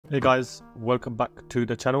Hey guys, welcome back to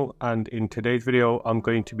the channel, and in today's video I'm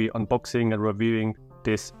going to be unboxing and reviewing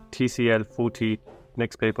this TCL 40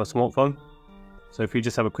 NXTPAPER smartphone. So if you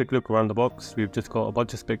just have a quick look around the box, we've just got a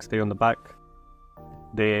bunch of specs there on the back.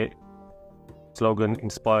 Their slogan,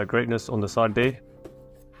 "Inspire Greatness," on the side there.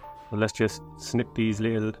 So let's just snip these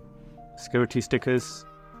little security stickers.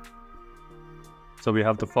 So we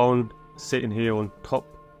have the phone sitting here on top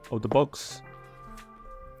of the box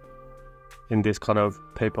in this kind of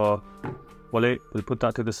paper wallet. We'll put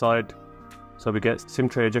that to the side. So we get SIM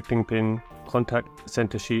tray ejecting pin, contact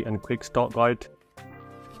center sheet and quick start guide.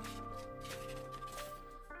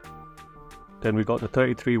 Then we got the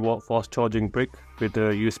 33-watt fast charging brick with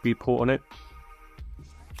the USB port on it,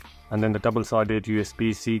 and then the double-sided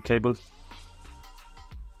USB-C cable,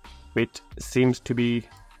 which seems to be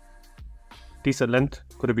decent length.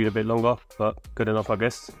 Could have been a bit longer, but good enough, I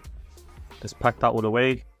guess. Let's pack that all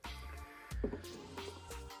away.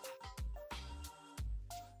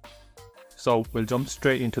 So we'll jump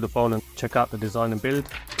straight into the phone and check out the design and build,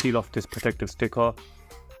 peel off this protective sticker.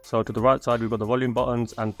 So to the right side we've got the volume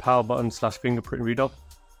buttons and power button / fingerprint reader,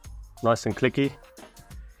 nice and clicky.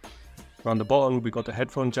 Around the bottom we've got the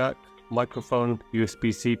headphone jack, microphone,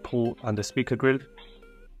 USB-C port and the speaker grill.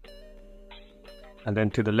 And then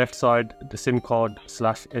to the left side, the SIM card /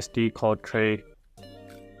 SD card tray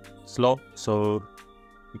slot, so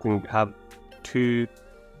you can have two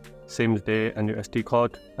SIMs there and your SD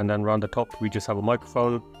card. And then around the top we just have a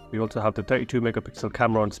microphone. We also have the 32 megapixel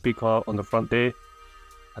camera and speaker on the front there,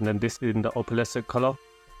 and then this in the opalescent color.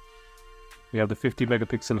 We have the 50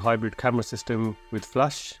 megapixel hybrid camera system with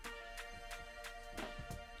flash,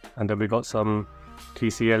 and then we got some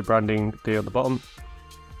TCL branding there on the bottom.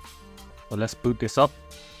 So let's boot this up.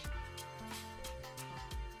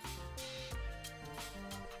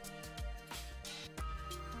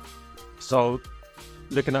 So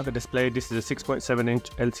looking at the display, this is a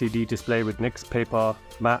 6.7-inch LCD display with NXTPAPER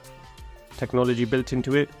matte technology built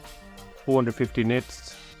into it, 450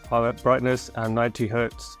 nits high brightness and 90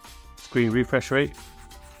 Hz screen refresh rate.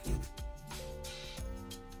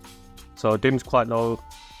 So dim's quite low,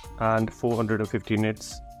 and 450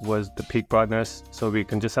 nits was the peak brightness. So we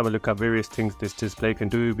can just have a look at various things this display can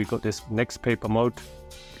do. We got this NXTPAPER mode,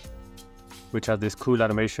 which has this cool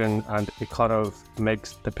animation, and it kind of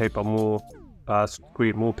makes the paper more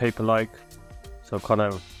screen more paper-like, so kind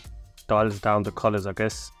of dials down the colors, I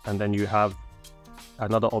guess. And then you have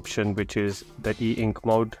another option, which is the e-ink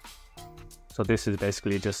mode. So this is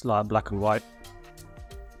basically just like black and white,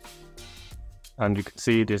 and you can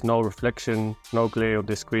see there's no reflection, no glare on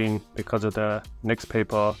the screen because of the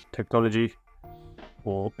NXTPAPER technology,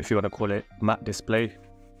 or if you want to call it matte display.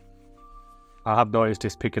 I have noticed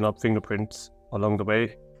it's picking up fingerprints along the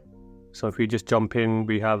way. So if we just jump in,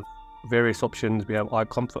 we have various options. We have eye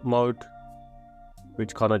comfort mode,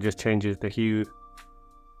 which kind of just changes the hue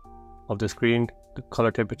of the screen. The color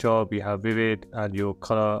temperature, we have vivid, and your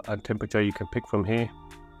color and temperature you can pick from here.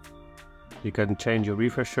 You can change your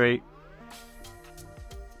refresh rate,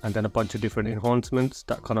 and then a bunch of different enhancements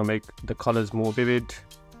that kind of make the colors more vivid.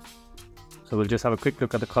 So we'll just have a quick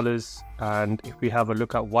look at the colors, and if we have a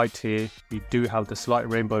look at white here, we do have the slight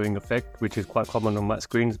rainbowing effect, which is quite common on matte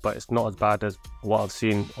screens, but it's not as bad as what I've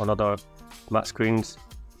seen on other matte screens.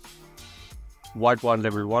 White one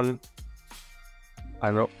level 1,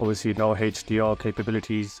 and obviously no HDR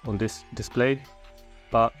capabilities on this display,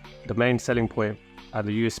 but the main selling point at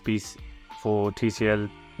the USP for TCL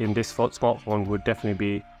in this smartphone would definitely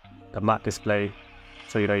be the matte display.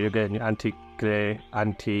 So you know, you're getting your anti-glare,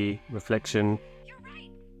 anti-reflection,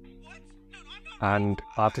 and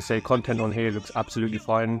I have to say content on here looks absolutely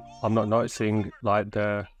fine. I'm not noticing like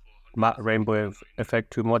the matte rainbow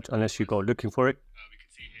effect too much unless you go looking for it. We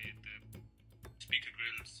can see here the speaker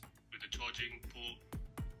grills with the charging port,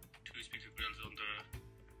 two speaker grills on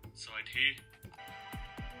the side here.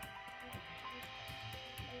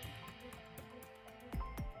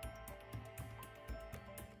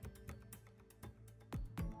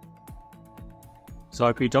 So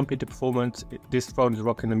if we jump into performance, this phone is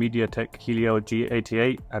rocking the MediaTek Helio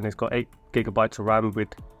G88, and it's got 8GB of RAM with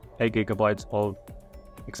 8GB of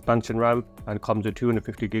expansion RAM, and comes with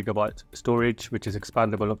 250GB storage, which is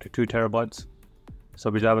expandable up to 2TB. So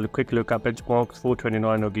we'll have a quick look at benchmarks.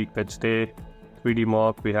 429 on Geekbench there. 3D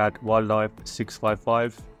Mark, we had Wildlife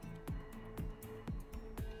 655,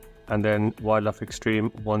 and then Wildlife Extreme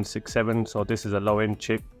 167. So this is a low-end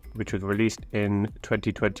chip which was released in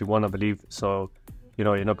 2021, I believe. So you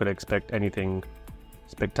know, you're not going to expect anything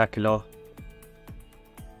spectacular.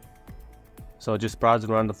 So just browsing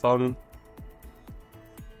around the phone,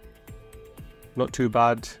 not too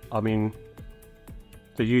bad. I mean,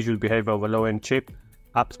 the usual behavior of a low-end chip.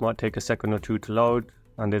 Apps might take a second or two to load,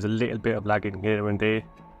 and there's a little bit of lagging here and there,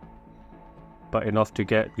 but enough to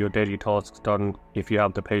get your daily tasks done if you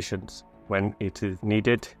have the patience when it is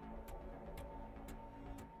needed.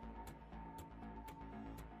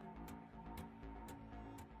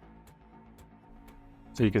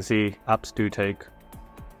 So you can see apps do take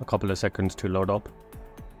a couple of seconds to load up.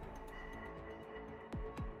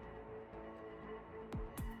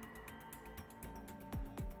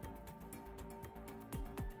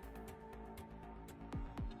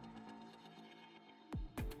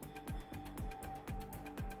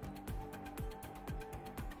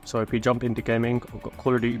 So if we jump into gaming, I've got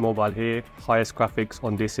Call of Duty Mobile here. Highest graphics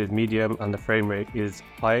on this is medium and the frame rate is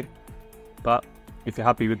high. But if you're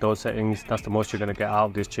happy with those settings, that's the most you're going to get out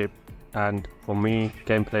of this chip. And for me,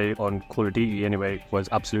 gameplay on Call of Duty anyway was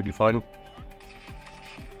absolutely fine.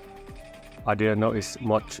 I didn't notice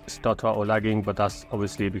much stutter or lagging, but that's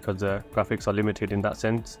obviously because the graphics are limited in that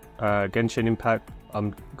sense. Genshin Impact,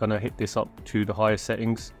 I'm going to hit this up to the highest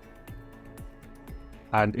settings.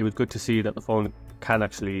 And it was good to see that the phone can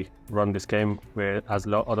actually run this game, whereas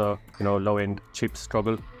other low-end chips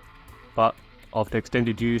struggle. But after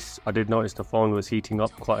extended use, I did notice the phone was heating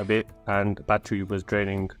up quite a bit and battery was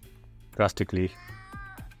draining drastically.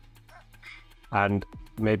 And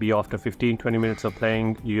maybe after 15-20 minutes of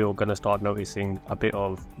playing, you're gonna start noticing a bit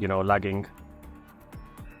of lagging.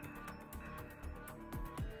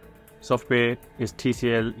 Software is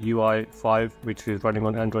TCL UI 5, which is running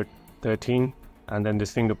on Android 13. And then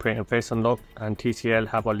there's fingerprint and face unlock, and TCL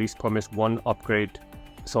have at least promised one upgrade,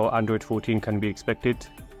 so Android 14 can be expected.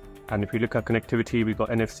 And if you look at connectivity, we've got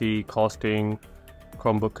NFC, casting,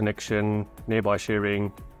 Chromebook connection, nearby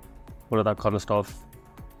sharing, all of that kind of stuff.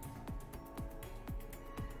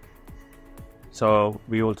 So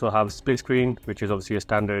we also have split screen, which is obviously a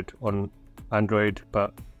standard on Android,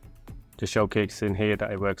 but just showcasing here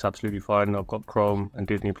that it works absolutely fine. I've got Chrome and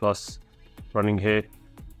Disney Plus running here.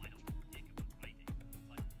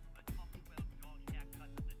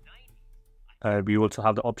 We also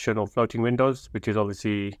have the option of floating windows, which is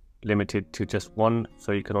obviously limited to just one,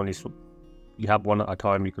 so you can only you have one at a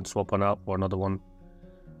time. You can swap one out for another one,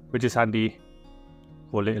 which is handy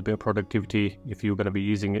for a little bit of productivity if you're going to be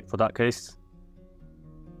using it for that case.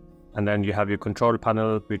 And then you have your control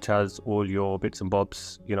panel, which has all your bits and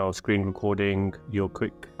bobs, screen recording, your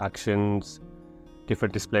quick actions,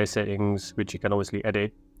 different display settings, which you can obviously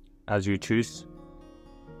edit as you choose.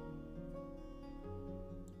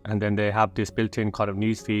 And then they have this built-in kind of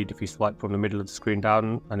news feed if you swipe from the middle of the screen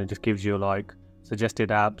down, and it just gives you like suggested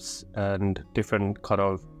apps and different kind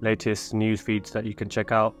of latest news feeds that you can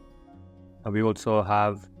check out. And we also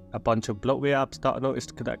have a bunch of bloatware apps that I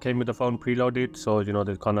noticed that came with the phone preloaded, so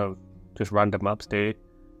there's kind of just random apps there.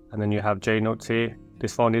 And then you have J Notes here.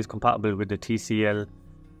 This phone is compatible with the TCL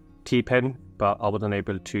T Pen, but I wasn't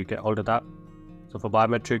able to get hold of that. So for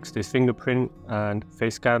biometrics, there's fingerprint and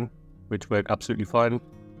face scan, which work absolutely fine.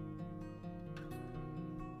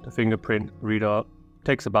 The fingerprint reader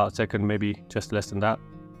takes about a second, maybe just less than that.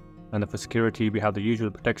 And then for security, we have the usual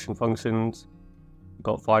protection functions. We've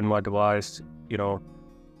got Find My Device,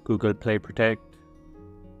 Google Play Protect,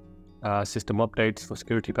 system updates for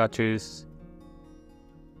security patches.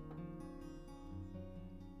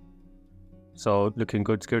 So looking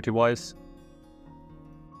good security wise.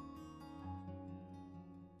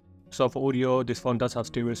 So for audio, this phone does have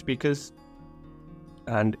stereo speakers,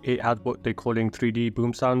 and it has what they're calling 3D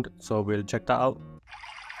boom sound, so we'll check that out.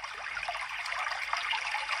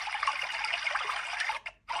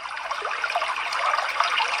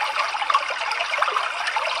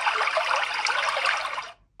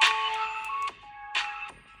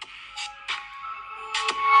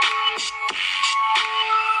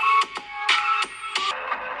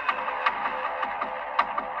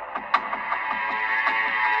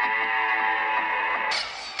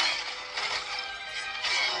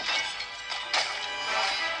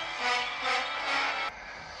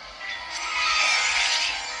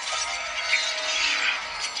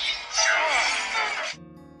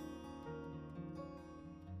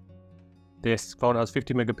 This phone has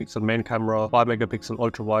 50 megapixel main camera, 5 megapixel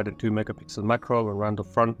ultra wide and 2 megapixel macro, and around the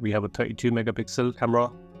front we have a 32 megapixel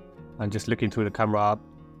camera. And just looking through the camera app,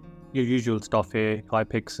 your usual stuff here: high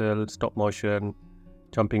pixel, stop motion,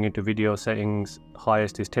 jumping into video settings,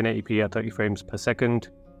 highest is 1080p at 30 frames per second.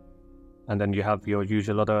 And then you have your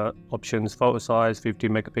usual other options: photo size, 50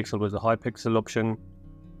 megapixel was the high pixel option.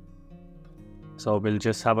 So we'll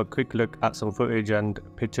just have a quick look at some footage and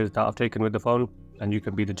pictures that I've taken with the phone, and you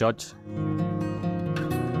can be the judge.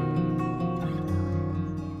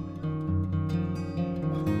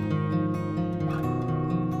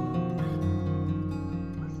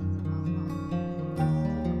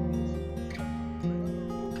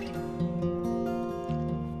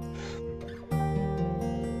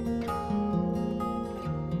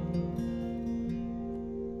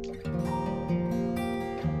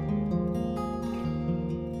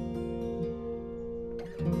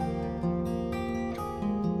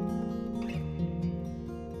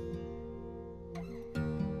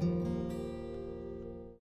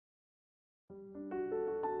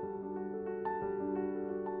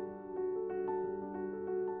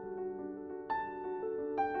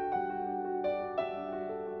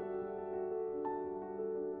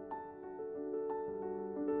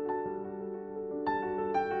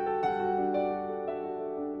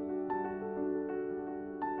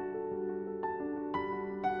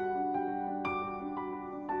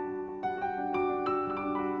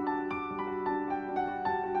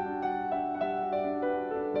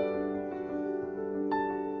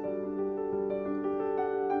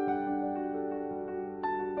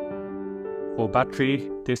 For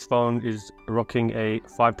battery, this phone is rocking a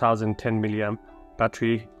 5010 milliamp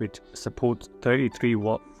battery, which supports 33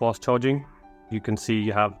 watt fast charging. You can see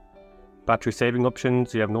you have battery saving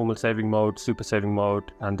options. You have normal saving mode, super saving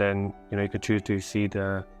mode, and then you can choose to see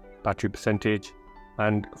the battery percentage.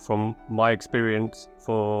 And from my experience,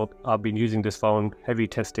 I've been using this phone heavy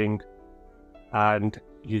testing and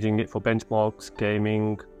using it for benchmarks,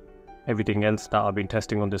 gaming, everything else that I've been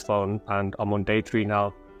testing on this phone, and I'm on day 3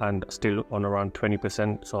 now and still on around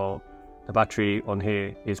 20%, so the battery on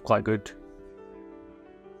here is quite good.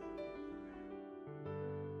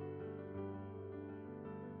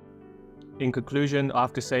 In conclusion, I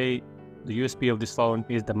have to say the USP of this phone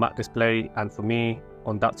is the matte display, and for me,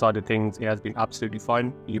 on that side of things, it has been absolutely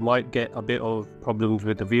fine. You might get a bit of problems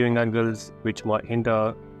with the viewing angles, which might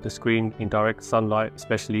hinder the screen in direct sunlight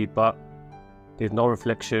especially, but there's no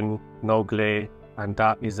reflection, no glare, and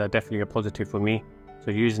that is definitely a positive for me. So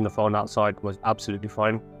using the phone outside was absolutely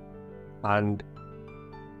fine, and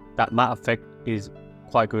that matte effect is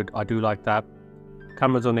quite good. I do like that.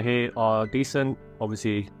 Cameras on here are decent.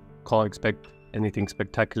 Obviously can't expect anything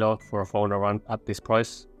spectacular for a phone around at this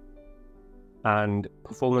price. And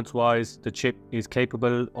performance wise, the chip is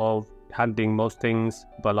capable of handling most things,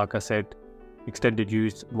 but like I said, extended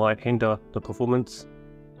use might hinder the performance.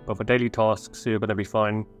 But for daily tasks, you're going to be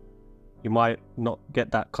fine. You might not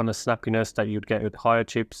get that kind of snappiness that you'd get with higher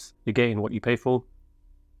chips. You're getting what you pay for.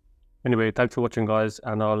 Anyway, thanks for watching guys,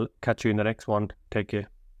 and I'll catch you in the next one. Take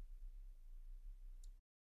care.